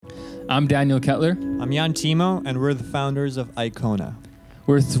I'm Daniel Kettler. I'm Jan Timo, and we're the founders of Icona.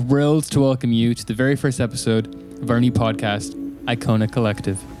 We're thrilled to welcome you to the very first episode of our new podcast, Icona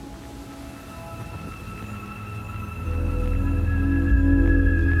Collective.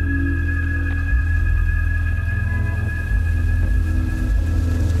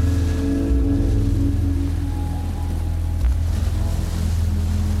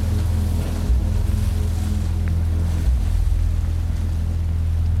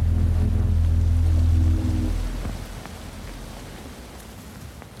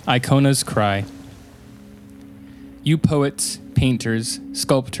 Icona's Cry. You poets, painters,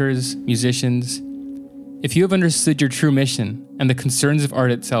 sculptors, musicians, if you have understood your true mission and the concerns of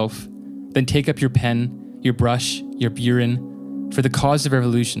art itself, then take up your pen, your brush, your burin for the cause of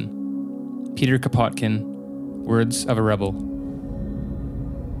revolution. Peter Kropotkin, Words of a Rebel.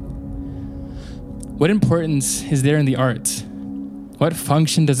 What importance is there in the arts? What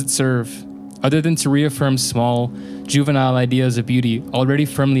function does it serve, other than to reaffirm small, juvenile ideas of beauty already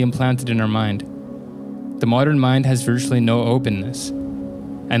firmly implanted in our mind? The modern mind has virtually no openness,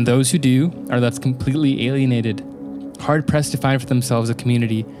 and those who do are left completely alienated, hard-pressed to find for themselves a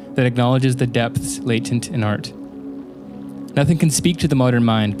community that acknowledges the depths latent in art. Nothing can speak to the modern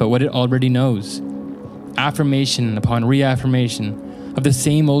mind but what it already knows. Affirmation upon reaffirmation of the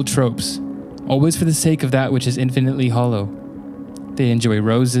same old tropes, always for the sake of that which is infinitely hollow. They enjoy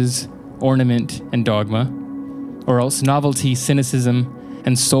roses, ornament, and dogma, or else novelty, cynicism,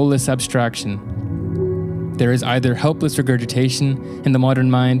 and soulless abstraction. There is either helpless regurgitation in the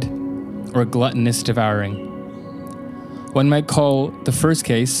modern mind, or gluttonous devouring. One might call the first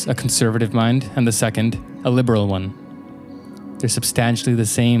case a conservative mind, and the second a liberal one. They're substantially the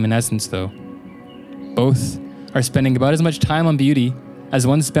same in essence, though. Both are spending about as much time on beauty as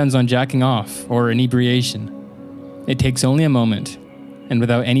one spends on jacking off or inebriation. It takes only a moment, and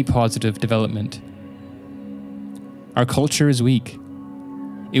without any positive development. Our culture is weak.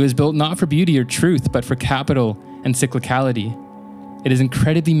 It was built not for beauty or truth, but for capital and cyclicality. It is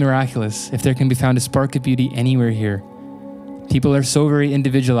incredibly miraculous if there can be found a spark of beauty anywhere here. People are so very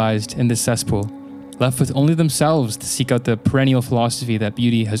individualized in this cesspool, left with only themselves to seek out the perennial philosophy that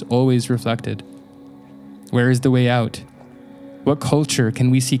beauty has always reflected. Where is the way out? What culture can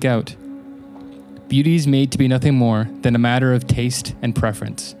we seek out? Beauty is made to be nothing more than a matter of taste and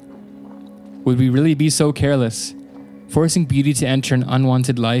preference. Would we really be so careless, forcing beauty to enter an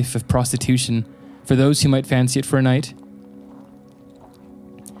unwanted life of prostitution for those who might fancy it for a night?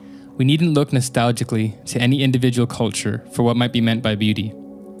 We needn't look nostalgically to any individual culture for what might be meant by beauty.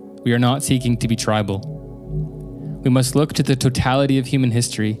 We are not seeking to be tribal. We must look to the totality of human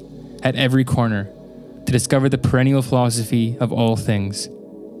history at every corner to discover the perennial philosophy of all things.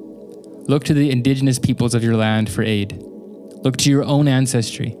 Look to the indigenous peoples of your land for aid. Look to your own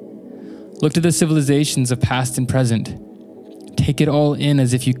ancestry. Look to the civilizations of past and present. Take it all in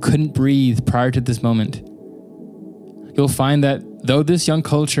as if you couldn't breathe prior to this moment. You'll find that though this young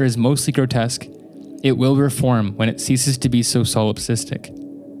culture is mostly grotesque, it will reform when it ceases to be so solipsistic.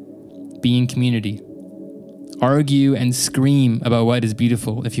 Be in community. Argue and scream about what is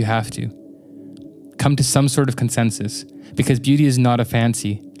beautiful if you have to. Come to some sort of consensus, because beauty is not a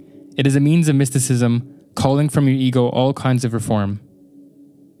fancy. It is a means of mysticism, calling from your ego all kinds of reform.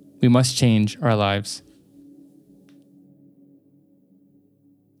 We must change our lives.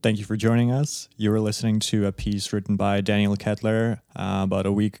 Thank you for joining us. You were listening to a piece written by Daniel Kettler about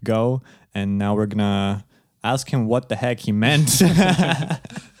a week ago, and now we're gonna ask him what the heck he meant.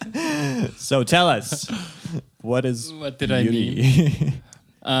 So tell us, what did beauty?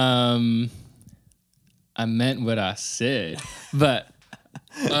 I mean? I meant what I said, but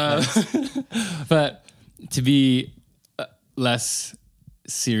but to be less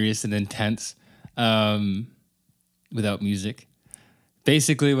serious and intense, without music.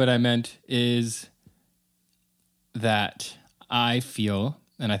 Basically, what I meant is that I feel,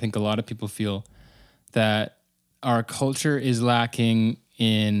 and I think a lot of people feel, that our culture is lacking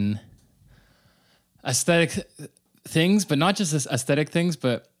in aesthetic things, but not just aesthetic things,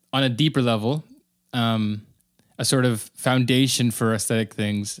 but on a deeper level, a sort of foundation for aesthetic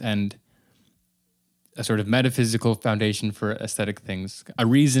things and a sort of metaphysical foundation for aesthetic things, a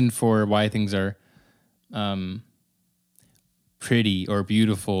reason for why things are pretty or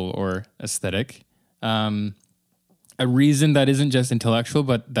beautiful or aesthetic, a reason that isn't just intellectual,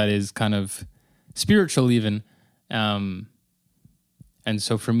 but that is kind of spiritual even. And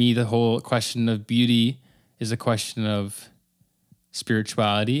so for me, the whole question of beauty is a question of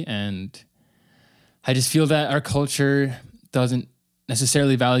spirituality, and I just feel that our culture doesn't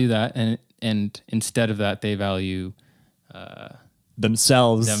necessarily value that, and instead of that, they value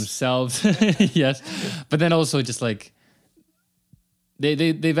themselves. Yes, but then also just like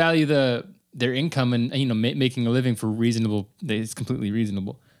they value their income and making a living for reasonable. It's completely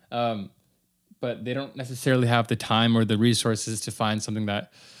reasonable, but they don't necessarily have the time or the resources to find something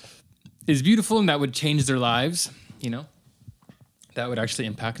that is beautiful and that would change their lives. That would actually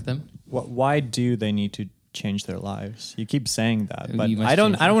impact them. Why do they need to change their lives? You keep saying that, but You must I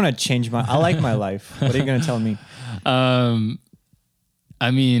don't change want to change I like my life. What are you going to tell me? I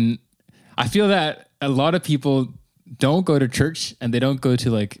mean, I feel that a lot of people don't go to church and they don't go to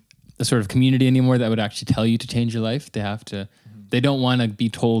like a sort of community anymore that would actually tell you to change your life. They don't want to be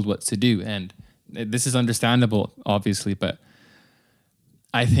told what to do. And this is understandable, obviously, but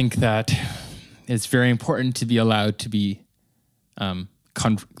I think that it's very important to be allowed to be, to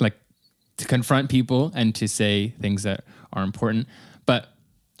confront people and to say things that are important, but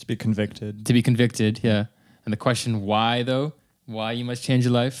To be convicted. Yeah. And the question why, though, why you must change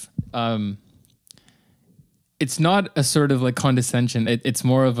your life, it's not a sort of like condescension. It's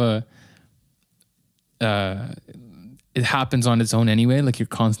more of a, it happens on its own anyway. Like you're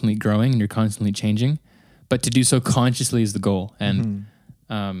constantly growing and you're constantly changing, but to do so consciously is the goal. And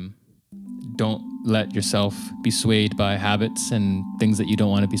don't let yourself be swayed by habits and things that you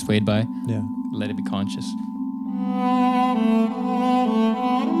don't want to be swayed by. Yeah. Let it be conscious.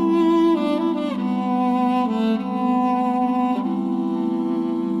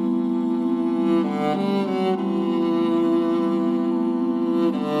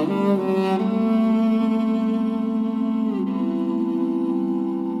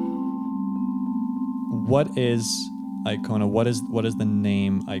 What is Icona? What does the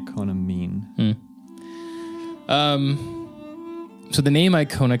name Icona mean? So the name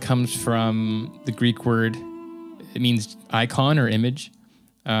Icona comes from the Greek word. It means icon or image.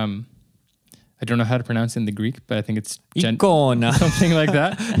 I don't know how to pronounce it in the Greek, but I think it's Icona. something like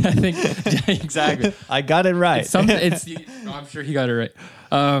that. I think exactly. I got it right. I'm sure he got it right.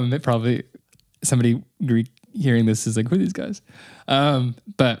 It probably somebody Greek hearing this is like, who are these guys?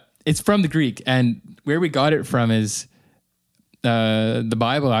 But it's from the Greek, and where we got it from is the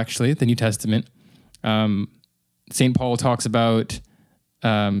Bible, actually, the New Testament. St. Paul talks about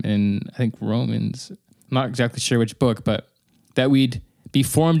in, I think, Romans, I'm not exactly sure which book, but that we'd be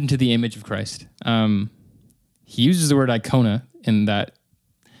formed into the image of Christ. He uses the word icona in that.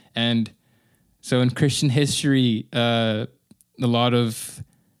 And so in Christian history, a lot of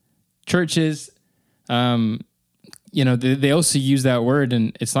churches, they also use that word,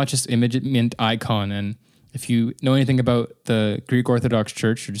 and it's not just image, it meant icon. And if you know anything about the Greek Orthodox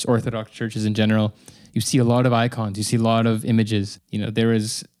Church or just Orthodox churches in general, you see a lot of icons, you see a lot of images. There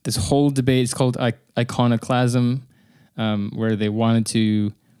is this whole debate, it's called iconoclasm, where they wanted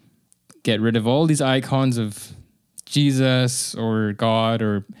to get rid of all these icons of Jesus or God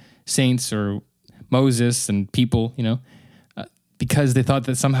or saints or Moses and people, because they thought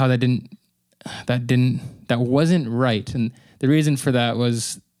that somehow that wasn't right. And the reason for that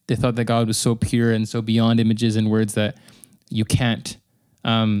was they thought that God was so pure and so beyond images and words that you can't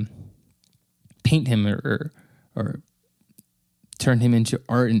paint him or turn him into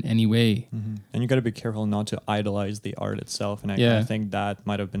art in any way. Mm-hmm. And you got to be careful not to idolize the art itself. And I think that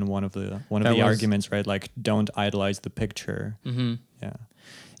might have been one of the arguments, right? Like, don't idolize the picture. Mm-hmm. Yeah.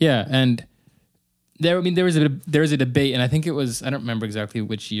 Yeah, and there was a debate, and I think it was, I don't remember exactly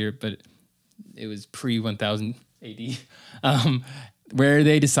which year, but it was pre-1000 AD, where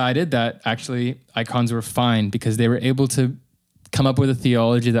they decided that actually icons were fine because they were able to come up with a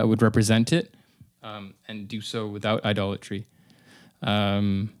theology that would represent it, and do so without idolatry.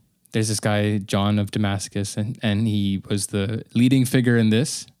 There's this guy, John of Damascus, and he was the leading figure in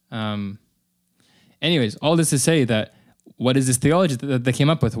this. Anyways, all this to say that what is this theology that they came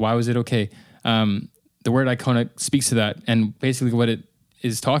up with? Why was it okay? The word icona speaks to that, and basically what it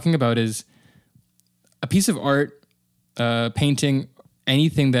is talking about is a piece of art, painting,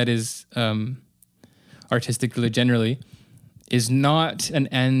 anything that is artistic really generally, is not an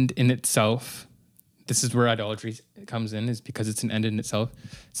end in itself. This is where idolatry comes in, is because it's an end in itself.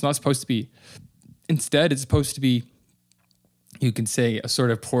 It's not supposed to be. Instead, it's supposed to be, you can say, a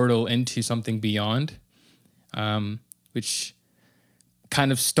sort of portal into something beyond, which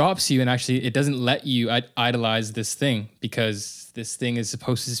kind of stops you, and actually it doesn't let you idolize this thing, because this thing is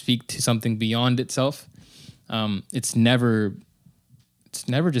supposed to speak to something beyond itself. It's never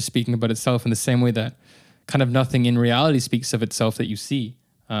just speaking about itself in the same way that kind of nothing in reality speaks of itself that you see.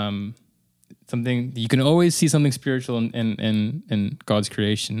 Something you can always see something spiritual in God's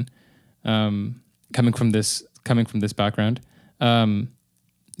creation, coming from this background.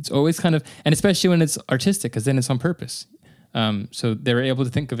 It's always kind of, and especially when it's artistic, because then it's on purpose. So they were able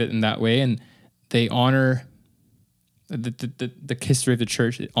to think of it in that way, and they honor the history of the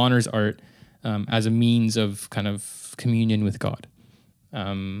church. It honors art as a means of kind of communion with God.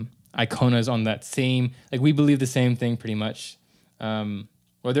 Icona is on that same, like we believe the same thing pretty much.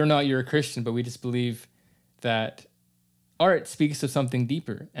 Whether or not you're a Christian, but we just believe that art speaks of something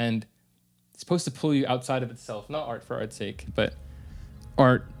deeper, and it's supposed to pull you outside of itself, not art for art's sake, but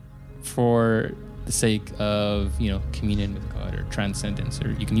art for the sake of, communion with God or transcendence,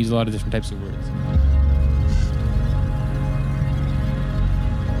 or you can use a lot of different types of words.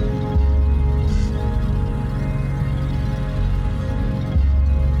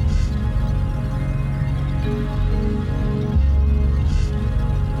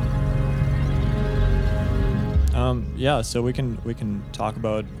 So we can talk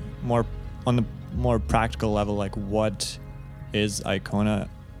about more on the more practical level, like what is Icona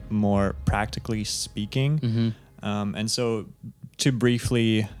more practically speaking. Mm-hmm. And so to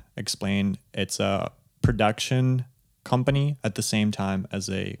briefly explain, it's a production company at the same time as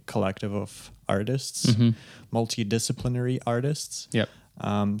a collective of artists, multidisciplinary artists. Yep.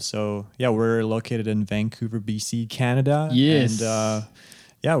 We're located in Vancouver, BC, Canada. Yes.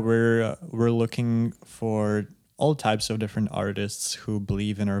 And we're looking for all types of different artists who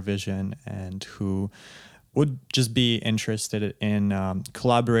believe in our vision and who would just be interested in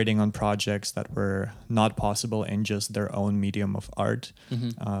collaborating on projects that were not possible in just their own medium of art.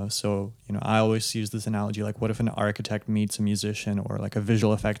 I always use this analogy, like what if an architect meets a musician or like a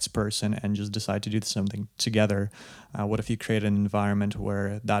visual effects person and just decide to do something together? What if you create an environment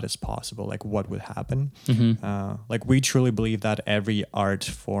where that is possible? Like what would happen? Like we truly believe that every art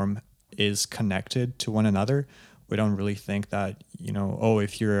form is connected to one another. We don't really think that,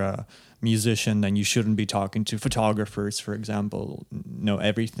 if you're a musician, then you shouldn't be talking to photographers, for example. No,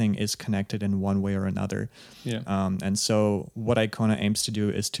 everything is connected in one way or another. Yeah. And so what Icona aims to do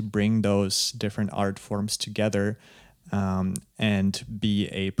is to bring those different art forms together and be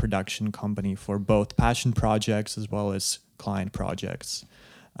a production company for both passion projects as well as client projects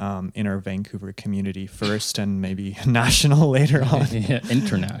in our Vancouver community first and maybe national later on. Yeah,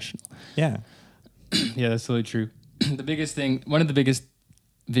 international. Yeah. Yeah, that's totally true. One of the biggest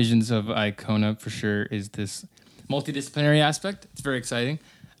visions of Icona for sure is this multidisciplinary aspect. It's very exciting.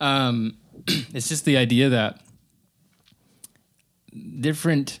 It's just the idea that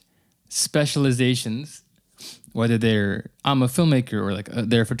different specializations, whether I'm a filmmaker or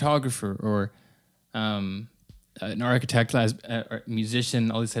they're a photographer or an architect, a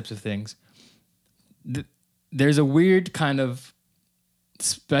musician, all these types of things. There's a weird kind of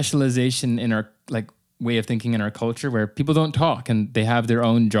specialization in our way of thinking in our culture where people don't talk and they have their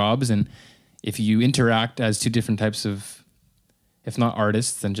own jobs, and if you interact as two different types of, if not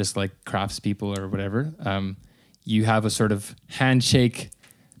artists, then just like craftspeople or whatever, you have a sort of handshake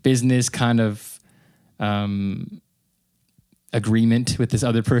business kind of agreement with this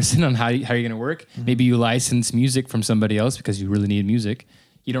other person on how you're going to work. Maybe you license music from somebody else because you really need music.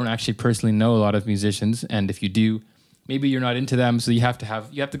 You don't actually personally know a lot of musicians, and if you do, maybe you're not into them, so you have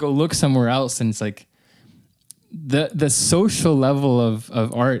to go look somewhere else. And it's like the social level of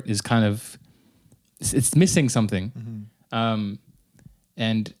art is kind of, it's missing something.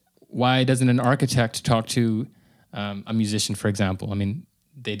 And why doesn't an architect talk to a musician, for example? I mean,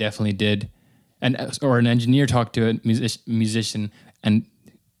 they definitely did, or an engineer talk to a musician and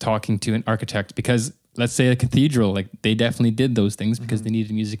talking to an architect, because let's say a cathedral, like they definitely did those things because they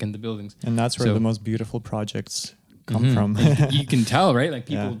needed music in the buildings. And that's where the most beautiful projects come from. You can tell, right? Like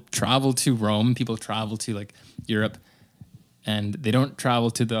people travel to Rome, people travel to like Europe, and they don't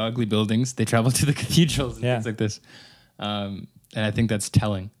travel to the ugly buildings. They travel to the cathedrals and things like this. And I think that's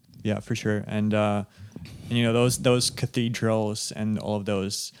telling. Yeah, for sure. And those cathedrals and all of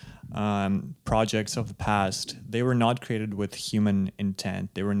those projects of the past, they were not created with human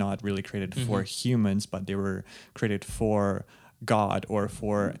intent. They were not really created for humans, but they were created for God or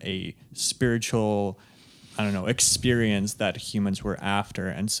for a spiritual, experience that humans were after.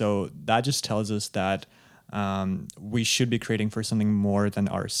 And so that just tells us that we should be creating for something more than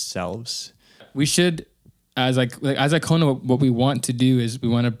ourselves. We should, as Icona, what we want to do is we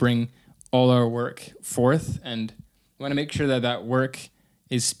want to bring all our work forth, and we want to make sure that work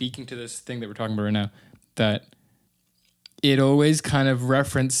is speaking to this thing that we're talking about right now, that it always kind of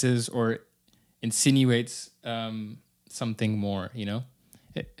references or insinuates something more,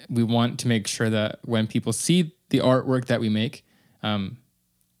 we want to make sure that when people see the artwork that we make,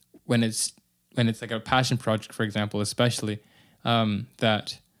 when it's like a passion project, for example, especially,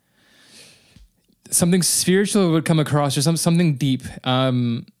 that something spiritual would come across, or something deep.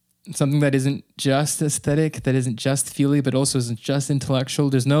 something that isn't just aesthetic, that isn't just feely, but also isn't just intellectual.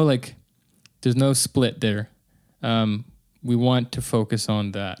 There's no split there. We want to focus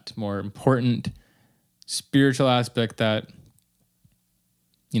on that more important spiritual aspect that,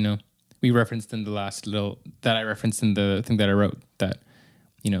 we referenced in the last that I referenced in the thing that I wrote, that,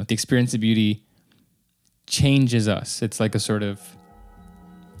 the experience of beauty changes us. It's like a sort of,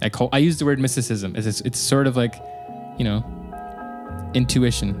 I use the word mysticism. It's sort of like,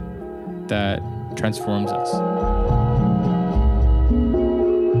 intuition that transforms us.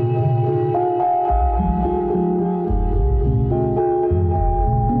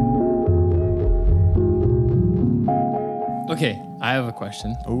 Okay, I have a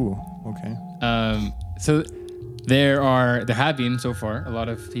question. Ooh, okay. So there have been so far a lot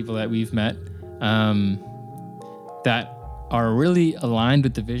of people that we've met that are really aligned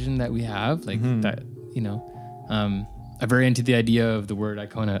with the vision that we have, like that, are very into the idea of the word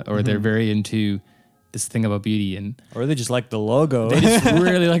icona, or they're very into this thing about beauty, or they just like the logo. They just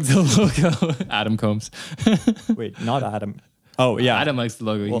really like the logo. Adam Combs. Wait, not Adam. Oh yeah, Adam likes the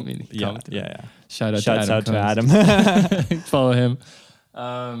logo. Well, yeah. Shouts out to Adam. Follow him.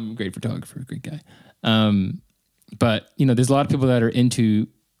 Great photographer, great guy. But there's a lot of people that are into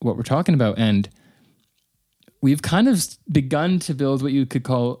what we're talking about, and we've kind of begun to build what you could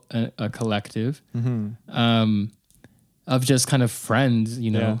call a collective of just kind of friends,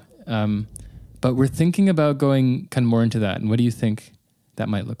 but we're thinking about going kind of more into that. And what do you think that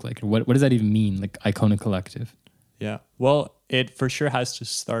might look like? Or what does that even mean, like Icona Collective? Yeah. Well, it for sure has to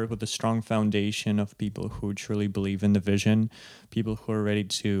start with a strong foundation of people who truly believe in the vision, people who are ready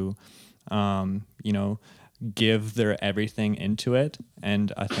to, give their everything into it.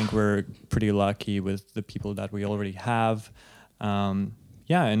 And I think we're pretty lucky with the people that we already have.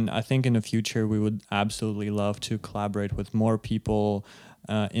 And I think in the future, we would absolutely love to collaborate with more people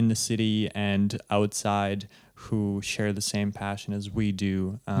in the city and outside who share the same passion as we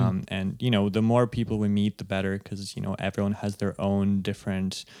do. And, the more people we meet, the better, because, everyone has their own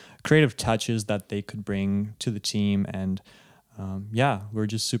different creative touches that they could bring to the team. And we're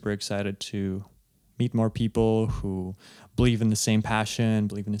just super excited to meet more people who believe in the same passion,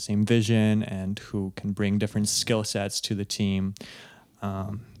 believe in the same vision, and who can bring different skill sets to the team.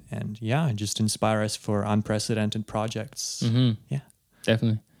 Just inspire us for unprecedented projects. Yeah,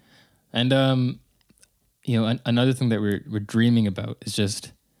 definitely. And, another thing that we're dreaming about is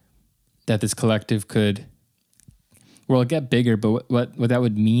just that this collective could, get bigger, but what that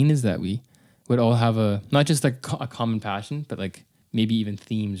would mean is that we would all have not just like a common passion, but like maybe even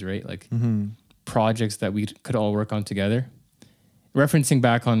themes, right? Like projects that we could all work on together. Referencing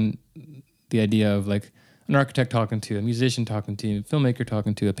back on the idea of like an architect talking to a musician, talking to a filmmaker,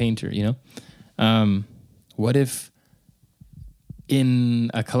 talking to a painter, what if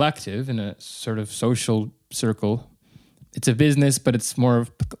in a collective, in a sort of social circle, it's a business, but it's more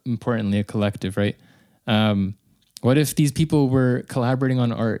importantly a collective, right? What if these people were collaborating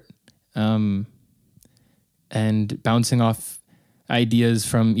on art and bouncing off ideas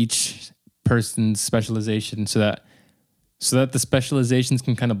from each person's specialization so that the specializations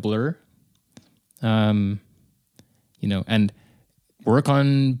can kind of blur, and work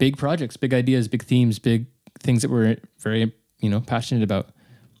on big projects, big ideas, big themes, big things that we're very, passionate about.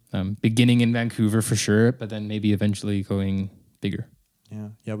 Beginning in Vancouver for sure, but then maybe eventually going bigger.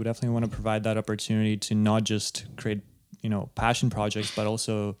 Yeah, we definitely want to provide that opportunity to not just create, passion projects, but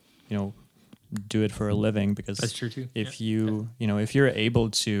also, do it for a living, because that's true too. If if you're able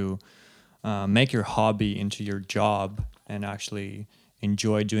to make your hobby into your job and actually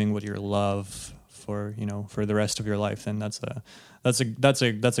enjoy doing what you love for the rest of your life, then that's a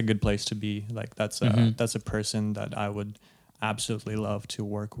good place to be. Like that's a person that I would absolutely love to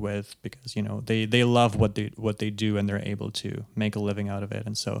work with, because they love what they do and they're able to make a living out of it.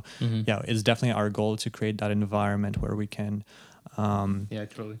 And so it's definitely our goal to create that environment where we can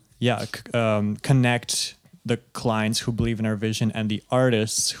connect the clients who believe in our vision and the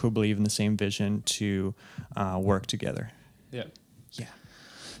artists who believe in the same vision to work together. Yeah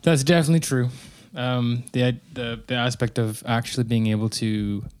That's definitely true. The aspect of actually being able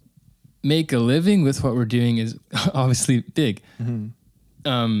to make a living with what we're doing is obviously big.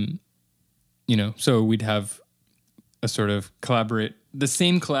 So we'd have a sort of the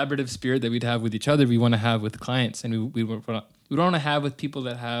same collaborative spirit that we'd have with each other, we want to have with clients, and we want to have with people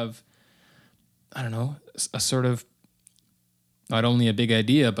that have, I don't know, a sort of not only a big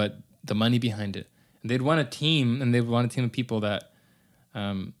idea, but the money behind it. And they'd want a team, and they'd want a team of people that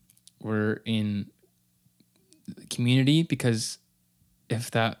were in community, because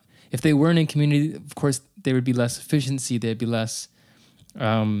if they weren't in community, of course, there would be less efficiency. There'd be less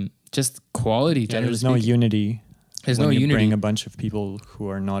just quality. Yeah, there's generally no speaking. unity. There's when no you unity. bring a bunch of people who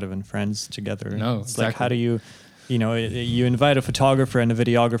are not even friends together. No, it's like, how exactly. do you invite a photographer and a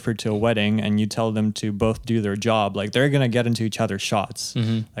videographer to a wedding, and you tell them to both do their job. Like, they're gonna get into each other's shots.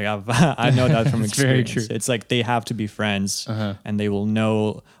 Like, I know that from It's very experience. true. It's like they have to be friends, and they will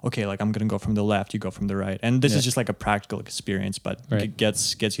know. Okay, like I'm gonna go from the left, you go from the right, and this is just like a practical experience, but Right. it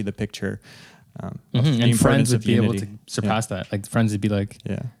gets you the picture. Of the And importance friends would of be able unity. to surpass that. Like friends would be like,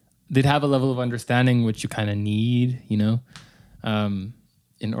 Yeah. they'd have a level of understanding which you kind of need,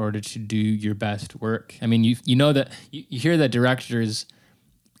 in order to do your best work. I mean, you know that you hear that directors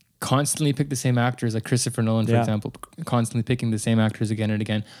constantly pick the same actors, like Christopher Nolan, for Yeah. example, constantly picking the same actors again and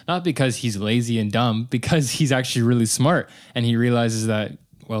again, not because he's lazy and dumb, because he's actually really smart and he realizes that,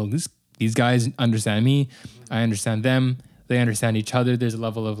 well, these guys understand me, I understand them, they understand each other. There's a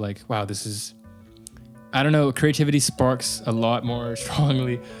level of like, wow, this is, I don't know, creativity sparks a lot more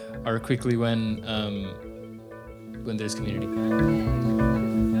strongly or quickly when there's community.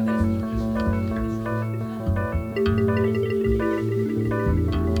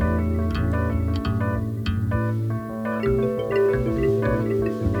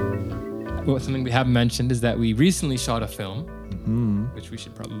 Well, something we haven't mentioned is that we recently shot a film, which we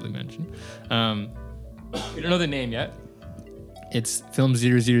should probably mention. We don't know the name yet. It's film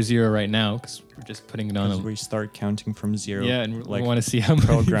 000 right now because we're just putting it on. We start counting from zero. Yeah, and like we want to see how many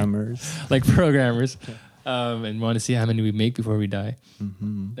programmers. like programmers, and want to see how many we make before we die.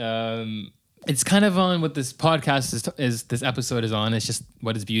 It's kind of on what this podcast is. This episode is on. It's just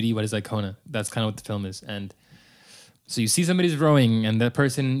what is beauty, what is Icona. That's kind of what the film is. And so you see somebody's rowing, and that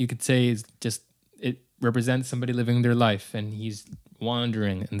person you could say is just, it represents somebody living their life, and he's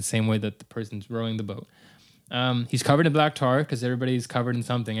wandering in the same way that the person's rowing the boat. He's covered in black tar because everybody's covered in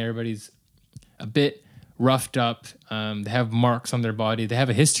something. Everybody's a bit roughed up. They have marks on their body. They have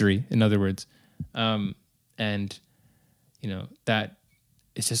a history, in other words. And that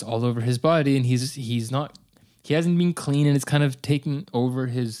it's just all over his body, and he hasn't been clean, and it's kind of taking over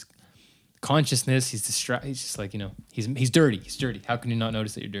his consciousness. He's distracted. He's just like, he's dirty. He's dirty. How can you not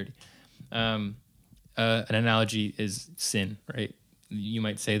notice that you're dirty? An analogy is sin, right? You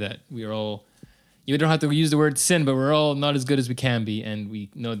might say that we are all, you don't have to use the word sin, but we're all not as good as we can be. And we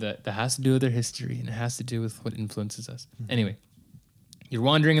know that has to do with our history, and it has to do with what influences us. Anyway, you're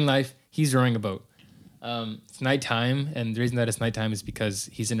wandering in life. He's rowing a boat. It's nighttime. And the reason that it's nighttime is because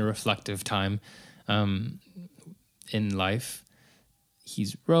he's in a reflective time in life.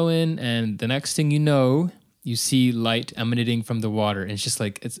 He's rowing, and the next thing you know, you see light emanating from the water, and it's just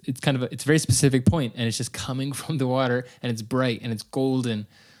like it's a very specific point, and it's just coming from the water, and it's bright and it's golden,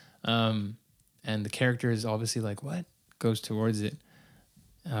 and the character is obviously like, what? Goes towards it,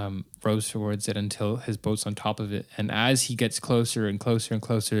 rows towards it until his boat's on top of it, and as he gets closer and closer and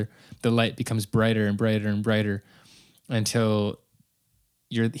closer, the light becomes brighter and brighter and brighter until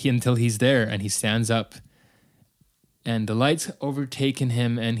he's there, and he stands up. And the light's overtaken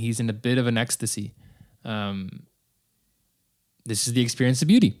him, and he's in a bit of an ecstasy. This is the experience of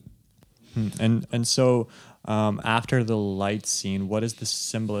beauty. And so after the light scene, what is the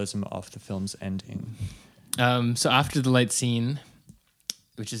symbolism of the film's ending? So after the light scene,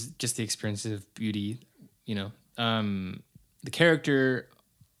 which is just the experience of beauty, the character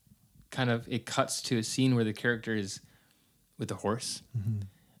it cuts to a scene where the character is with a horse.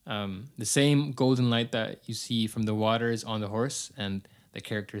 The same golden light that you see from the water is on the horse, and the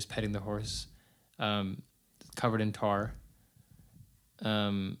character is petting the horse, covered in tar.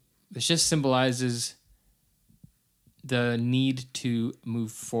 This just symbolizes the need to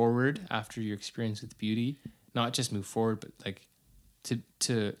move forward after your experience with beauty. Not just move forward, but like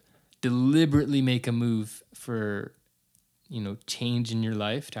to deliberately make a move for, change in your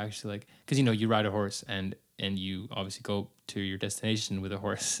life, to actually because you ride a horse and you obviously go to your destination with a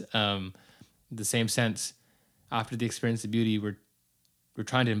horse. The same sense, after the experience of beauty, we're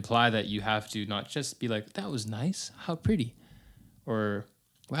trying to imply that you have to not just be like, that was nice, how pretty, or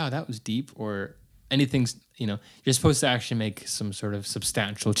wow, that was deep, or anything, you're supposed to actually make some sort of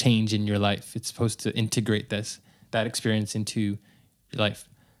substantial change in your life. It's supposed to integrate that experience into your life.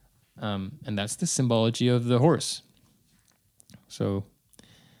 And that's the symbology of the horse. So,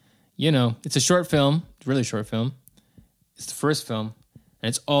 it's a short film, really short film. It's the first film, and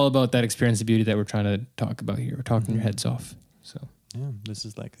it's all about that experience of beauty that we're trying to talk about here. We're talking your heads off. So yeah, this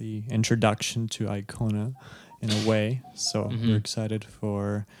is like the introduction to Icona in a way. So we're excited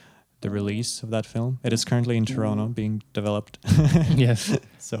for the release of that film. It is currently in Toronto being developed. Yes.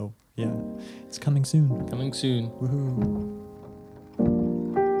 So yeah, it's coming soon. Coming soon. Woohoo.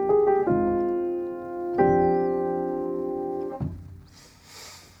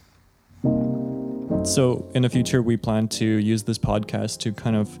 So in the future, we plan to use this podcast to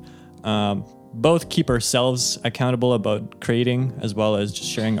kind of both keep ourselves accountable about creating, as well as just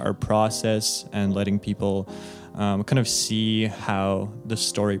sharing our process and letting people kind of see how the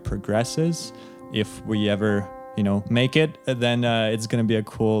story progresses. If we ever, make it, then it's going to be a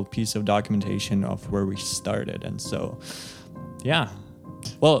cool piece of documentation of where we started. And so, yeah.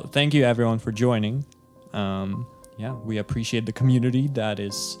 Well, thank you everyone for joining. We appreciate the community that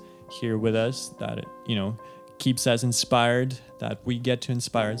is here with us, that, keeps us inspired, that we get to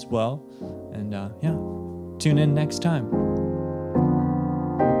inspire as well. And tune in next time.